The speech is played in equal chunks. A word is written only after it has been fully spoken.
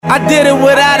I did it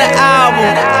without an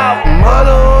album.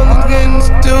 Mother only can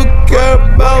still care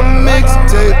about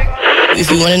mixtape.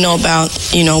 If you want to know about,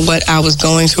 what I was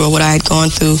going through or what I had gone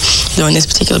through during this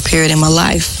particular period in my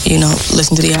life,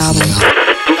 listen to the album.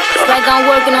 It's like I'm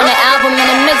working on an album and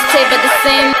a mixtape at the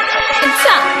same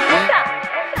time.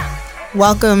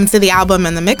 Welcome to the album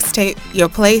and the mixtape, your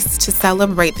place to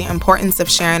celebrate the importance of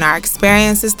sharing our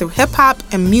experiences through hip-hop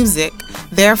and music,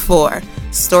 therefore,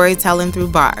 storytelling through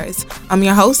bars. I'm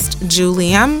your host,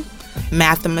 Julie M.,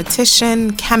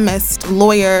 mathematician, chemist,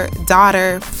 lawyer,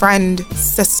 daughter, friend,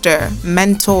 sister,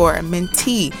 mentor,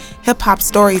 mentee, hip-hop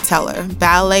storyteller,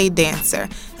 ballet dancer,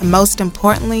 and most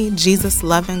importantly,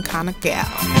 Jesus-loving kind of gal.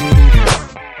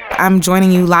 I'm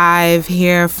joining you live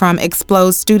here from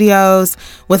Explode Studios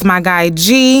with my guy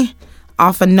G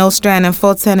off of Nostrand and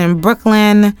Fulton in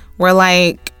Brooklyn. We're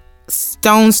like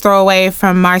stone's throw away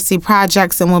from Marcy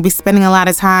Projects, and we'll be spending a lot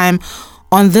of time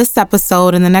on this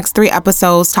episode and the next 3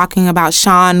 episodes talking about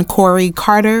Sean Corey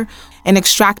Carter and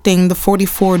extracting the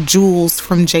 44 jewels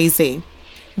from Jay-Z.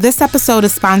 This episode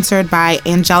is sponsored by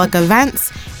Angelic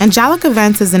Events. Angelic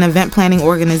Events is an event planning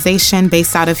organization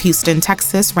based out of Houston,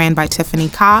 Texas, ran by Tiffany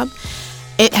Cobb.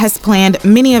 It has planned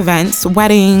many events,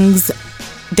 weddings,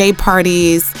 day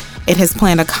parties. It has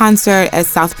planned a concert at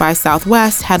South by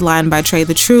Southwest, headlined by Trey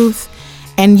the Truth.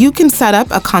 And you can set up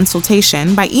a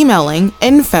consultation by emailing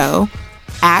info@angelic,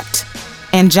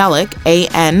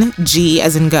 A-N-G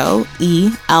as in go,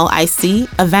 E-L-I-C,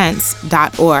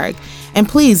 events.org. And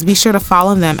please be sure to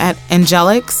follow them at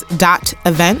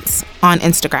angelics.events on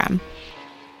Instagram.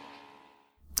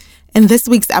 In this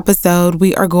week's episode,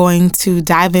 we are going to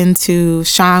dive into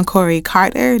Sean Corey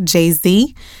Carter,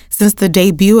 Jay-Z. Since the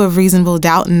debut of Reasonable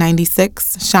Doubt in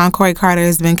 '96, Sean Corey Carter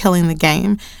has been killing the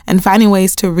game and finding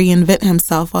ways to reinvent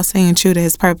himself while staying true to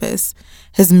his purpose.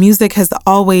 His music has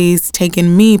always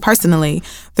taken me personally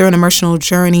through an emotional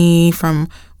journey, from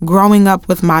growing up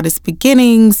with modest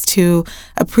beginnings to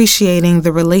appreciating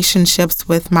the relationships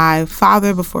with my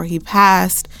father before he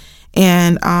passed,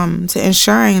 and to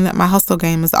ensuring that my hustle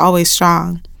game is always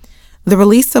strong. The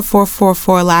release of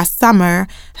 444 last summer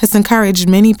has encouraged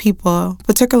many people,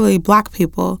 particularly Black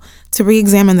people, to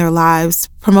re-examine their lives,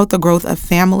 promote the growth of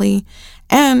family,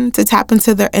 and to tap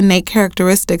into their innate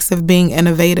characteristics of being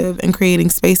innovative and creating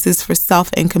spaces for self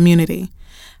and community.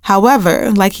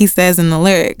 However, like he says in the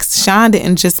lyrics, Sean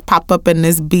didn't just pop up in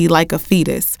this beat like a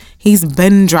fetus. He's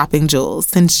been dropping jewels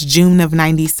since June of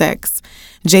 '96.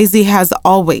 Jay-Z has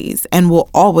always and will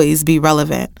always be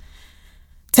relevant.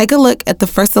 Take a look at the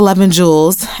first 11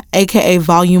 jewels, aka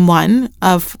Volume 1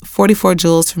 of 44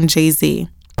 Jewels from Jay-Z.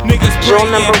 Jewel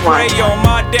number 1. On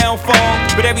my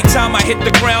downfall, but every time I hit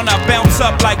the ground, I bounce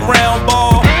up like round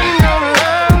ball.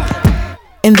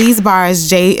 In these bars,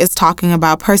 Jay is talking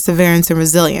about perseverance and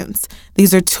resilience.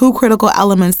 These are 2 critical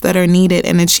elements that are needed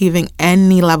in achieving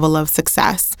any level of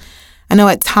success. I know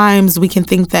at times we can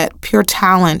think that pure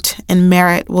talent and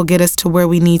merit will get us to where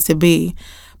we need to be.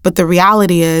 But the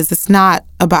reality is, it's not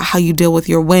about how you deal with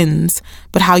your wins,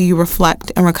 but how you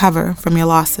reflect and recover from your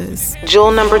losses.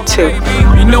 Jewel number 2.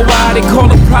 You know why they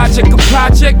call a project?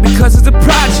 Because it's a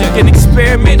project, an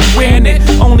experiment, wearing it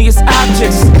only as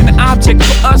objects. An object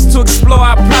for us to explore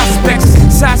our prospects.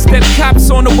 Sidestep cops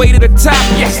on the way to the top,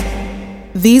 yes.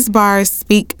 These bars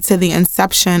speak to the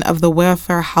inception of the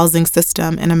welfare housing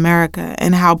system in America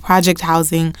and how project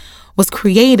housing was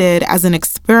created as an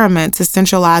experiment to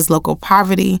centralize local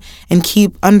poverty and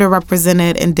keep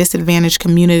underrepresented and disadvantaged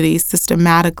communities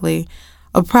systematically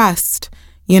oppressed.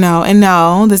 And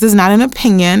no, this is not an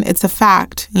opinion, it's a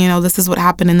fact. This is what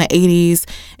happened in the 80s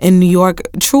in New York.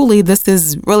 Truly, this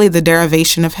is really the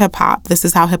derivation of hip-hop. This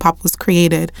is how hip-hop was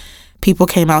created. People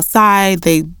came outside,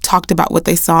 they talked about what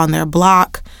they saw in their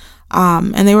block,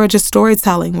 and they were just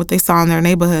storytelling what they saw in their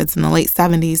neighborhoods in the late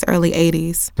 70s, early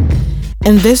 80s.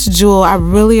 In this jewel, I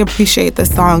really appreciate the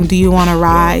song "Do You Wanna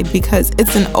Ride" because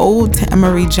it's an ode to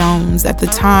Emory Jones. At the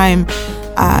time,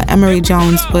 Emory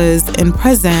Jones was in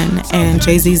prison, and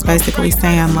Jay-Z's basically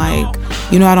saying, I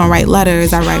don't write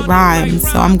letters, I write rhymes.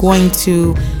 So I'm going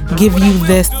to give you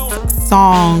this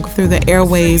song through the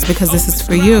airwaves because this is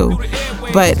for you.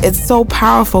 But it's so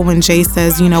powerful when Jay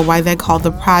says, why they call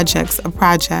the projects a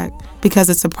project.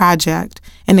 Because it's a project,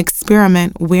 an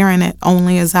experiment, wearing it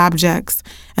only as objects,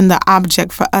 and the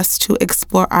object for us to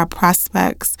explore our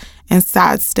prospects and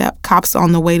sidestep cops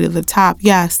on the way to the top.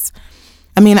 Yes.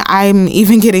 I'm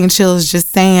even getting chills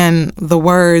just saying the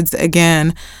words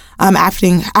again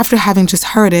after having just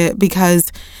heard it,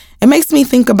 because it makes me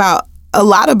think about a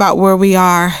lot about where we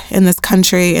are in this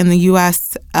country, in the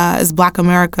U.S. As Black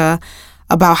America.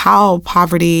 about how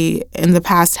poverty in the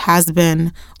past has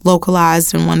been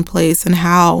localized in one place and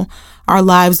how our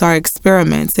lives are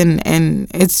experiments. And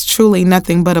it's truly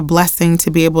nothing but a blessing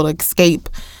to be able to escape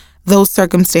those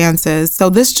circumstances. So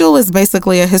this jewel is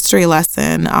basically a history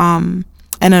lesson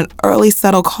and an early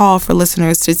subtle call for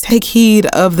listeners to take heed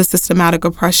of the systematic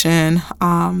oppression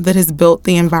that has built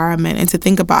the environment and to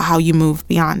think about how you move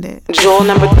beyond it. Jewel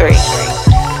number 3.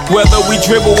 Whether we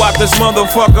dribble out this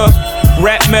motherfucker,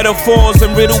 rap metaphors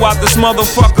and riddle out this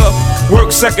motherfucker,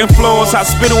 work second floors,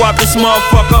 hospital out this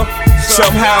motherfucker,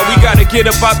 somehow we gotta get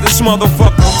about this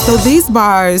motherfucker. So these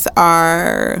bars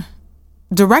are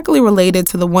directly related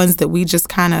to the ones that we just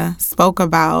kind of spoke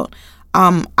about.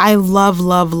 I love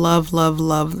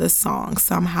this song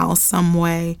somehow, some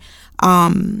way.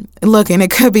 Look, and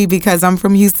it could be because I'm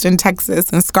from Houston, Texas,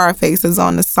 and Scarface is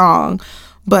on the song.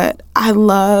 But I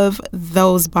love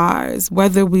those bars.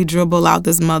 Whether we dribble out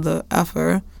this mother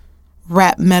effer,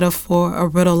 rap metaphor, or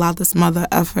riddle out this mother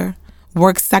effer,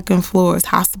 work second floors,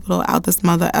 hospital out this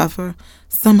mother effer,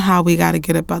 somehow we got to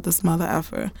get about this mother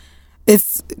effer.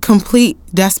 It's complete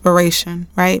desperation,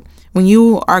 right? When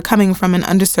you are coming from an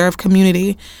underserved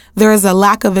community, there is a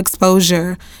lack of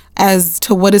exposure as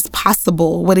to what is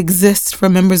possible, what exists for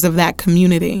members of that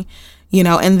community. You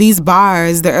know, in these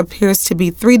bars, there appears to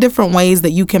be 3 different ways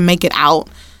that you can make it out,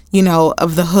 you know,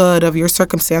 of the hood, of your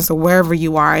circumstance, or wherever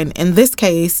you are. And in this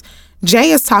case,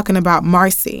 Jay is talking about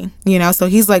Marcy, you know, so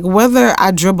he's like, whether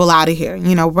I dribble out of here,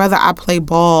 you know, whether I play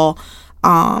ball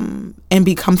and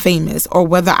become famous, or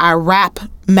whether I rap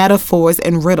metaphors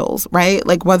and riddles, right?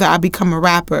 Like whether I become a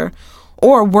rapper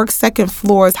or work second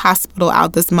floors, hospital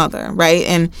out this mother, right?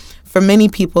 And for many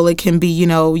people, it can be, you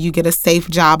know, you get a safe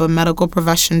job, a medical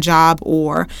profession job,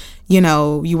 or, you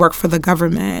know, you work for the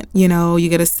government, you know, you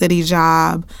get a city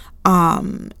job,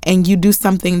 and you do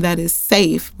something that is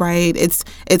safe, right? It's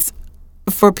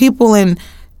for people in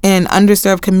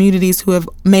underserved communities who have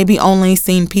maybe only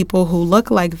seen people who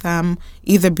look like them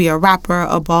either be a rapper,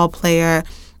 a ball player,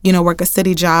 you know, work a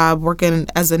city job, working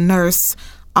as a nurse,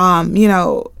 you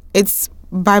know, it's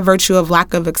by virtue of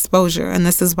lack of exposure. And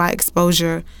this is why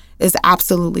exposure is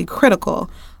absolutely critical.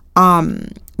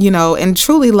 You know, and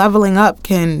truly leveling up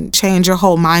can change your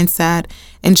whole mindset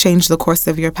and change the course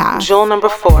of your path. Jewel number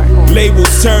 4.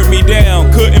 Labels turned me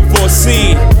down, couldn't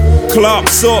foresee. Clark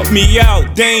sought me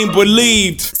out, they ain't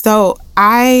believed. So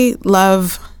I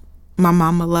love My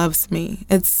Mama Loves Me.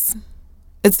 It's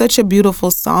such a beautiful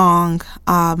song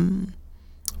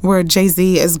where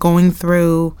Jay-Z is going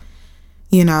through,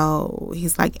 you know,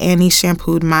 he's like, Annie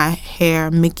shampooed my hair,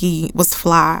 Mickey was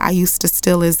fly, I used to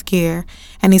steal his gear.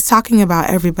 And he's talking about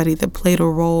everybody that played a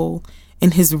role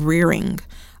in his rearing.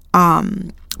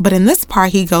 But in this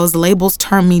part, he goes, labels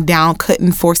turned me down,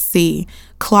 couldn't foresee.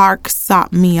 Clark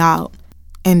sought me out,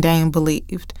 and Dame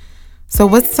believed. So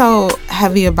what's so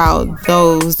heavy about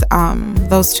those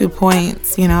 2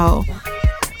 points? You know,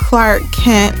 Clark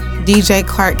Kent, DJ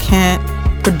Clark Kent,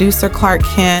 producer Clark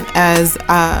Kent, as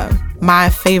my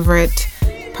favorite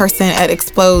person at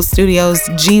Explode Studios,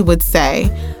 G, would say.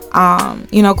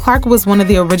 You know, Clark was one of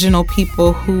the original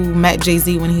people who met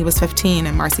Jay-Z when he was 15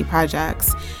 in Marcy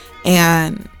Projects.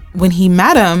 And when he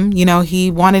met him, you know, he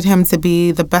wanted him to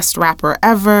be the best rapper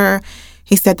ever.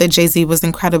 He said that Jay-Z was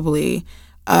incredibly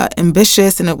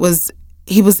ambitious, and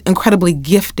he was incredibly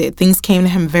gifted. Things came to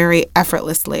him very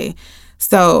effortlessly.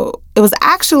 So it was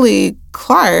actually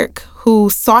Clark who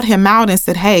sought him out and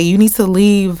said, hey, you need to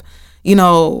leave, you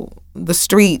know, the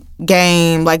street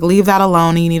game, like leave that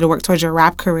alone, and you need to work towards your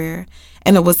rap career.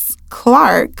 And it was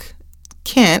Clark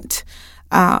Kent,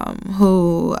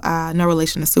 who, no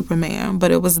relation to Superman,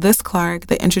 but it was this Clark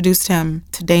that introduced him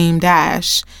to Dame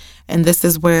Dash. And this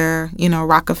is where, you know,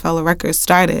 Rockefeller Records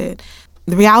started.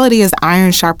 The reality is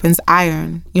iron sharpens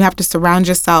iron. You have to surround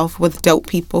yourself with dope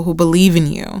people who believe in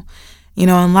you. You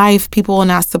know, in life, people will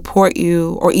not support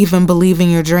you or even believe in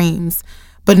your dreams.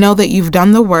 But know that you've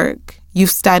done the work,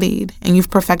 you've studied, and you've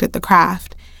perfected the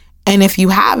craft. And if you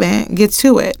haven't, get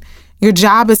to it. Your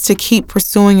job is to keep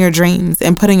pursuing your dreams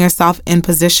and putting yourself in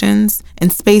positions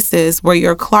and spaces where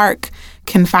your Clark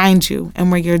can find you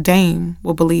and where your Dame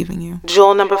will believe in you.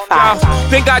 Jewel number 5.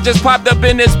 Think I just popped up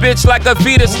in this bitch like a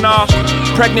fetus, nah.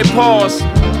 Pregnant pause.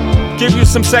 Give you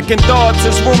some second thoughts.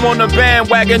 There's room on the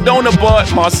bandwagon, don't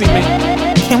abort. Marcy me.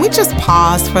 Can we just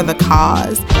pause for the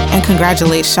cause and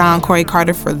congratulate Sean Corey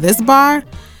Carter for this bar?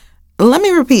 Let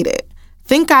me repeat it.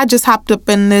 Think I just hopped up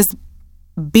in this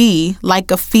B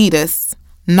like a fetus.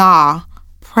 Nah.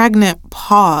 Pregnant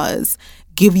pause.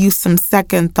 Give you some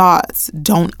second thoughts.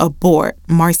 Don't abort.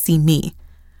 Marcy me.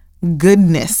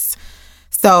 Goodness.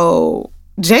 So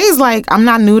Jay's like, I'm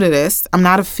not new to this. I'm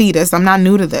not a fetus. I'm not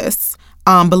new to this.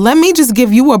 But let me just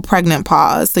give you a pregnant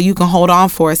pause so you can hold on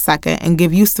for a second and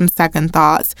give you some second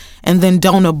thoughts, and then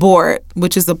don't abort,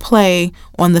 which is a play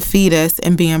on the fetus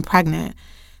and being pregnant.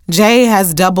 Jay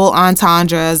has double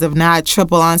entendres, if not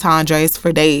triple entendres,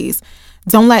 for days.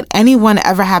 Don't let anyone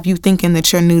ever have you thinking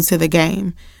that you're new to the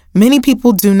game. Many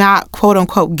people do not, quote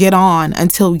unquote, get on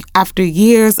until after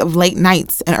years of late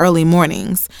nights and early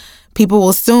mornings. People will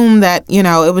assume that,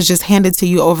 it was just handed to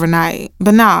you overnight.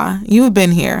 But nah, you've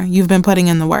been here. You've been putting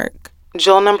in the work.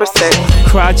 Jewel number 6.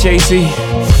 Cry, Jay-Z.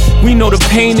 We know the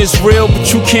pain is real,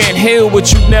 but you can't heal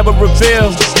what you never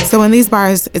revealed. So in these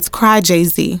bars, it's cry,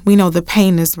 Jay-Z. We know the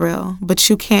pain is real, but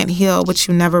you can't heal what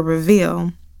you never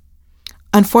reveal.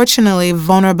 Unfortunately,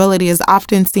 vulnerability is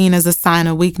often seen as a sign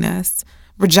of weakness.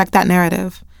 Reject that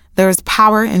narrative. There is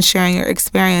power in sharing your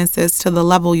experiences to the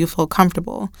level you feel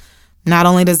comfortable. Not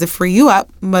only does it free you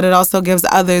up, but it also gives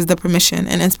others the permission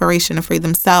and inspiration to free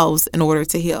themselves in order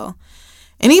to heal.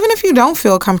 And even if you don't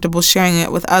feel comfortable sharing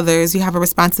it with others, you have a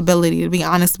responsibility to be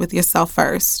honest with yourself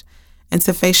first, and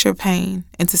to face your pain,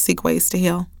 and to seek ways to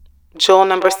heal. Jewel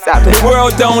number 7. The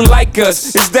world don't like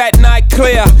us, is that not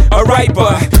clear? Alright,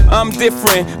 but I'm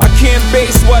different. I can't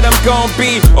base what I'm gonna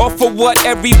be off of what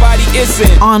everybody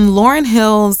isn't. On Lauryn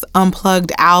Hill's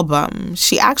Unplugged album,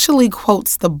 she actually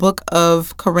quotes the book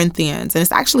of Corinthians, and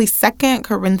it's actually 2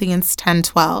 Corinthians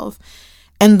 10:12.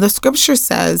 And the scripture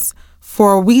says,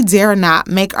 "For we dare not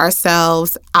make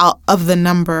ourselves out of the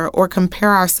number or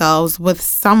compare ourselves with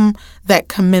some that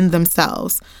commend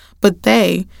themselves, but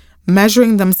they,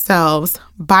 measuring themselves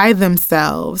by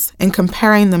themselves and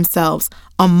comparing themselves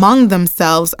among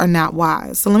themselves, are not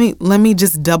wise." So let me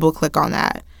just double click on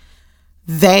that.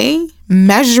 They,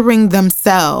 measuring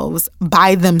themselves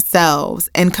by themselves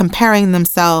and comparing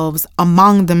themselves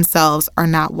among themselves, are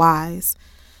not wise.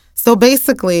 So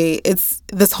basically, it's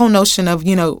this whole notion of,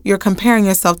 you're comparing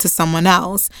yourself to someone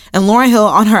else. And Lauryn Hill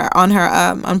on her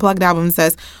Unplugged album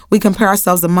says, "We compare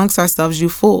ourselves amongst ourselves, you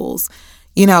fools."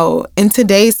 In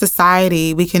today's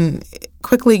society, we can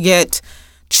quickly get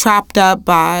trapped up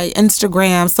by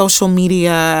Instagram, social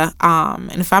media.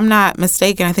 And if I'm not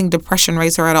mistaken, I think depression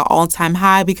rates are at an all-time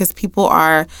high because people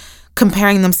are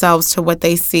comparing themselves to what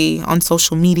they see on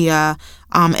social media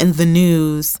and the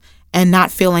news, and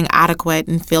not feeling adequate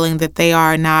and feeling that they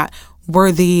are not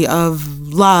worthy of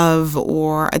love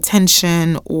or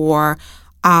attention or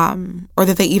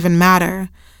that they even matter.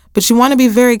 But you want to be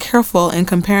very careful in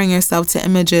comparing yourself to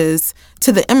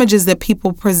the images that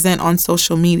people present on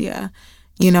social media.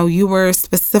 You were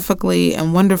specifically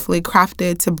and wonderfully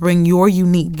crafted to bring your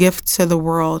unique gift to the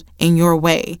world in your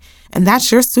way. And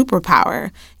that's your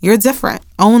superpower. You're different.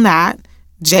 Own that.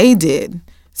 Jay did.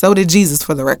 So did Jesus,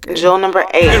 for the record. Jewel number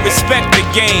 8. And respect the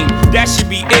game. That should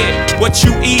be it. What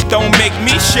you eat don't make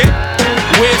me shit.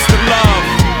 Where's the love?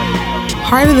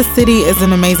 Heart of the City is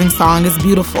an amazing song. It's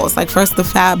beautiful. It's like first the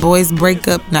Fat Boys break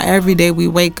up. Now every day we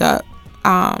wake up.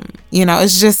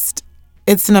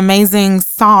 It's an amazing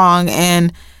song.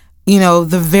 And,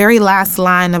 the very last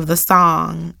line of the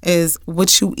song is,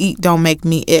 "What you eat don't make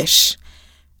me ish."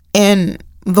 And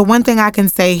the one thing I can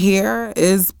say here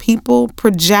is people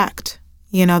project.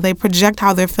 They project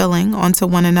how they're feeling onto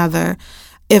one another.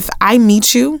 If I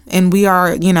meet you and we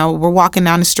are, we're walking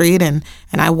down the street and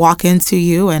I walk into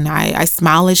you and I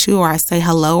smile at you, or I say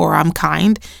hello, or I'm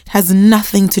kind, it has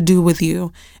nothing to do with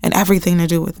you and everything to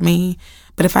do with me.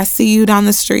 But if I see you down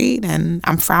the street and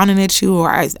I'm frowning at you,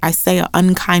 or I say an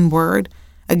unkind word,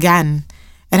 again,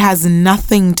 it has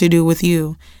nothing to do with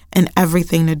you and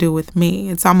everything to do with me.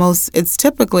 It's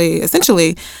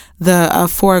essentially the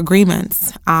 4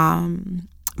 Agreements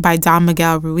by Don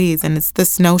Miguel Ruiz. And it's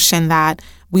this notion that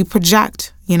we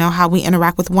project, how we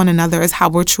interact with one another is how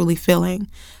we're truly feeling.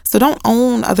 So don't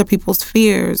own other people's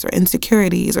fears or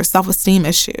insecurities or self-esteem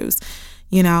issues,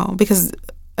 because,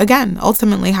 again,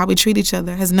 ultimately how we treat each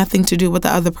other has nothing to do with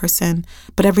the other person,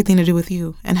 but everything to do with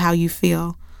you and how you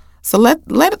feel. So let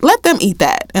them eat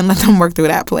that and let them work through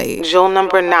that plate. Jewel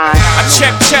number 9. I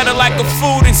check cheddar like a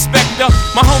food inspector.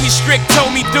 My homie Strick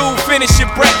told me, dude, finish your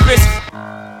breakfast.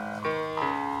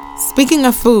 Speaking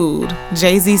of food,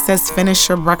 Jay-Z says finish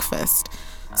your breakfast.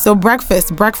 So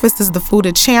breakfast is the food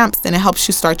of champs, and it helps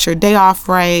you start your day off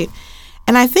right.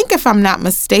 And I think, if I'm not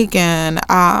mistaken,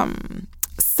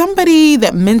 somebody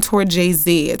that mentored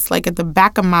Jay-Z, it's like at the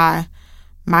back of my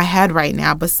head right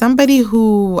now, but somebody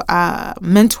who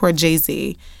mentored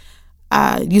Jay-Z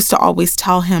used to always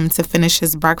tell him to finish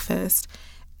his breakfast.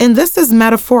 And this is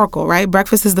metaphorical, right?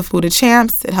 Breakfast is the food of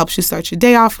champs. It helps you start your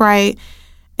day off right.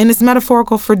 And it's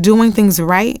metaphorical for doing things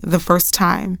right the first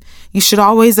time. You should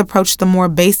always approach the more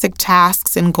basic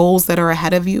tasks and goals that are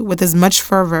ahead of you with as much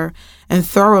fervor and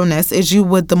thoroughness as you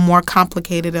would the more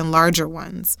complicated and larger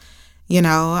ones. In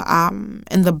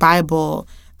the Bible,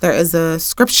 there is a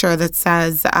scripture that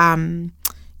says,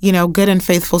 good and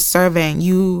faithful servant,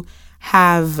 you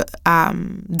have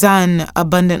done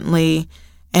abundantly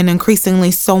and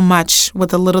increasingly so much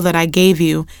with the little that I gave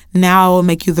you. Now I will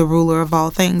make you the ruler of all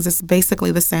things. It's basically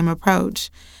the same approach.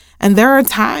 And there are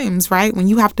times, right, when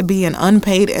you have to be an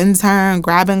unpaid intern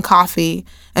grabbing coffee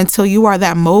until you are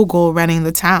that mogul running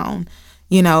the town.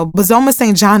 Bazoma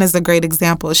St. John is a great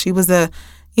example. She was I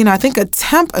think a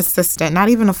temp assistant, not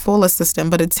even a full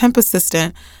assistant, but a temp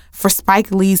assistant for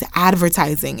Spike Lee's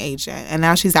advertising agent. And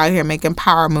now she's out here making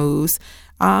power moves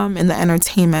in the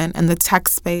entertainment and the tech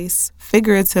space,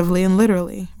 figuratively and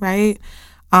literally, right?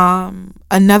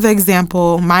 Another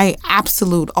example, my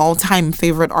absolute all-time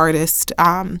favorite artist,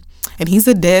 and he's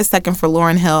a dead second for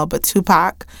Lauryn Hill, but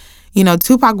Tupac.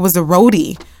 Tupac was a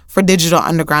roadie for Digital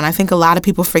Underground. I think a lot of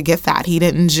people forget that. He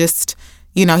didn't just,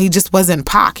 he just wasn't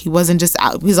Pac. He wasn't just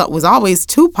out. He was always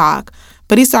Tupac,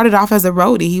 but he started off as a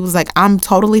roadie. He was like, I'm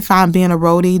totally fine being a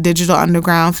roadie, Digital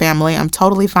Underground family. I'm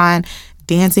totally fine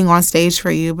dancing on stage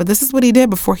for you. But this is what he did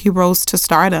before he rose to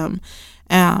stardom.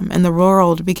 And the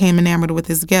world became enamored with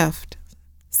his gift.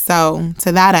 So,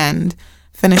 to that end,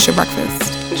 finish your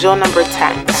breakfast. Jewel number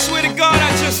 10. I swear to God,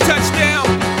 I just touched down.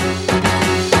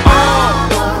 All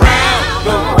around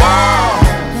the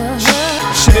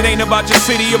world. Shit, it ain't about your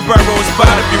city or borough. It's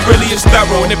about if you really is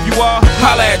thorough. And if you are,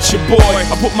 holla at your boy.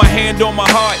 I put my hand on my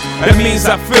heart. That means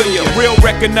I feel you. Real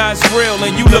recognize real,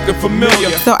 and you looking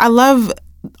familiar. So I love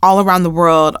All Around the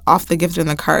World, Off the Gift and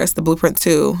the Curse, the Blueprint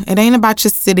 2. It ain't about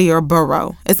your city or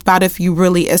borough. It's about if you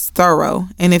really is thorough.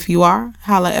 And if you are,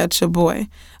 holla at your boy.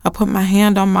 I put my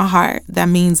hand on my heart. That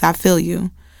means I feel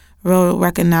you. Real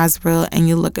recognize real, and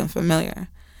you looking familiar.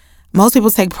 Most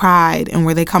people take pride in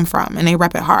where they come from, and they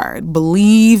rep it hard.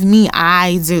 Believe me,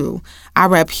 I do. I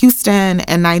rep Houston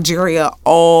and Nigeria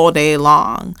all day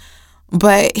long.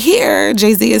 But here,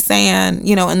 Jay-Z is saying,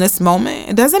 in this moment,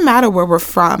 it doesn't matter where we're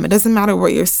from. It doesn't matter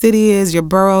where your city is, your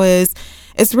borough is.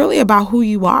 It's really about who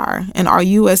you are. And are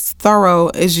you as thorough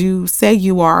as you say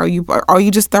you are? Are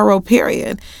you just thorough,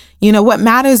 period? What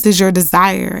matters is your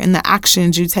desire and the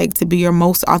actions you take to be your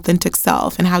most authentic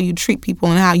self and how you treat people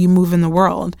and how you move in the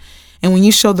world. And when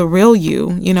you show the real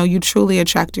you, you truly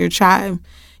attract your tribe.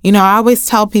 I always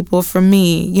tell people, for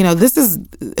me,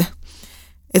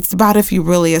 it's about if you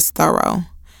really is thorough.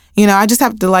 I just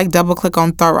have to double click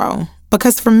on thorough.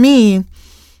 Because for me,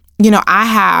 I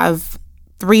have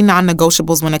 3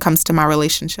 non-negotiables when it comes to my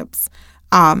relationships.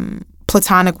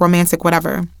 Platonic, romantic,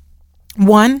 whatever.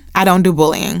 1, I don't do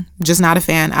bullying. Just not a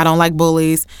fan. I don't like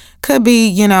bullies. Could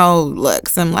be,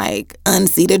 some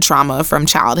unseated trauma from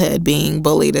childhood, being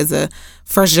bullied as a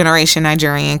first-generation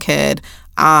Nigerian kid.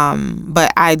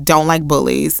 But I don't like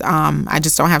bullies. I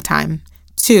just don't have time.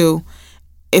 2,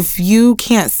 if you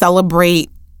can't celebrate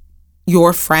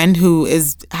your friend who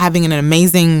is having an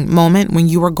amazing moment when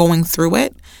you are going through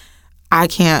it, I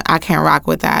can't rock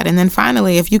with that. And then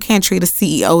finally, if you can't treat a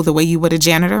CEO the way you would a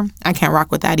janitor, I can't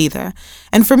rock with that either.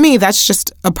 And for me, that's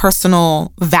just a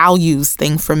personal values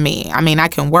thing for me. I mean, I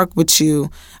can work with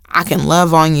you. I can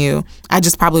love on you. I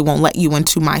just probably won't let you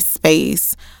into my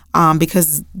space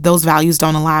because those values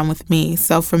don't align with me.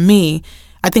 So for me,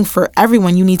 I think for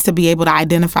everyone, you need to be able to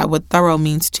identify what thorough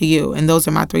means to you. And those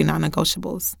are my 3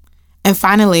 non-negotiables. And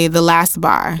finally, the last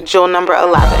bar, jewel number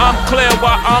 11. I'm clear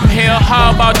why I'm here.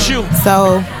 How about you?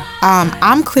 So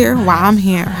I'm clear why I'm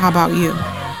here. How about you?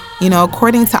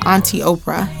 According to Auntie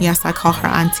Oprah, yes, I call her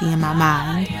Auntie in my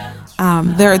mind,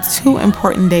 there are 2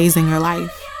 important days in your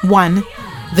life. 1,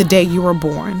 the day you were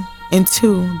born. And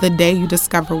 2, the day you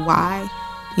discover why.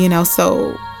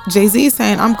 So Jay-Z is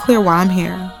saying, I'm clear why I'm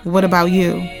here. What about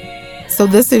you? So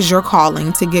this is your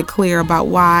calling to get clear about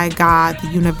why God, the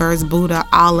universe, Buddha,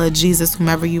 Allah, Jesus,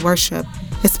 whomever you worship,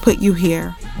 has put you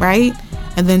here, right?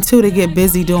 And then 2, to get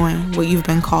busy doing what you've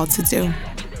been called to do.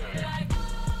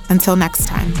 Until next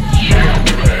time.